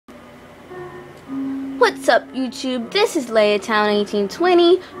What's up YouTube, this is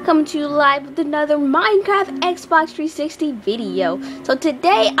LeiaTown1820 coming to you live with another Minecraft Xbox 360 video. So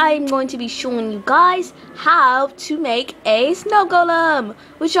today I'm going to be showing you guys how to make a snow golem,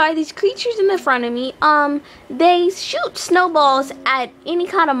 which are these creatures in the front of me. They shoot snowballs at any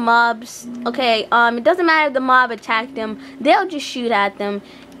kind of mobs, okay? It doesn't matter if the mob attacked them, they'll just shoot at them.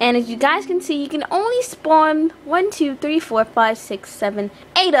 And as you guys can see, you can only spawn 1, 2, 3, 4, 5, 6, 7,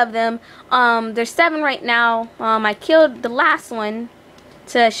 8 of them. There's 7 right now. I killed the last one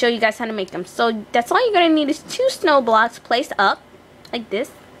to show you guys how to make them. So that's all you're going to need is 2 snow blocks placed up like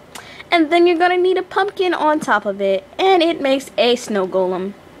this. And then you're going to need a pumpkin on top of it. And it makes a snow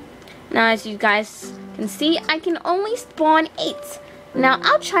golem. Now as you guys can see, I can only spawn 8. Now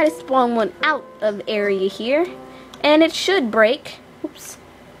I'll try to spawn one out of the area here. And it should break. Oops.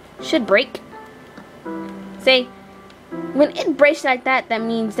 Should break. Say, when it breaks like that, that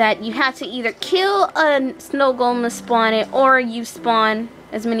means that you have to either kill a snow golem to spawn it, or you spawn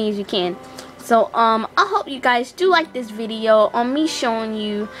as many as you can. So I hope you guys do like this video on me showing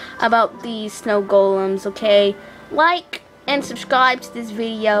you about these snow golems. Okay, like and subscribe to this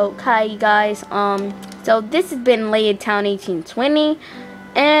video, okay, you guys. So this has been LeiaTown1820,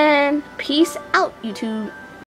 and peace out, YouTube.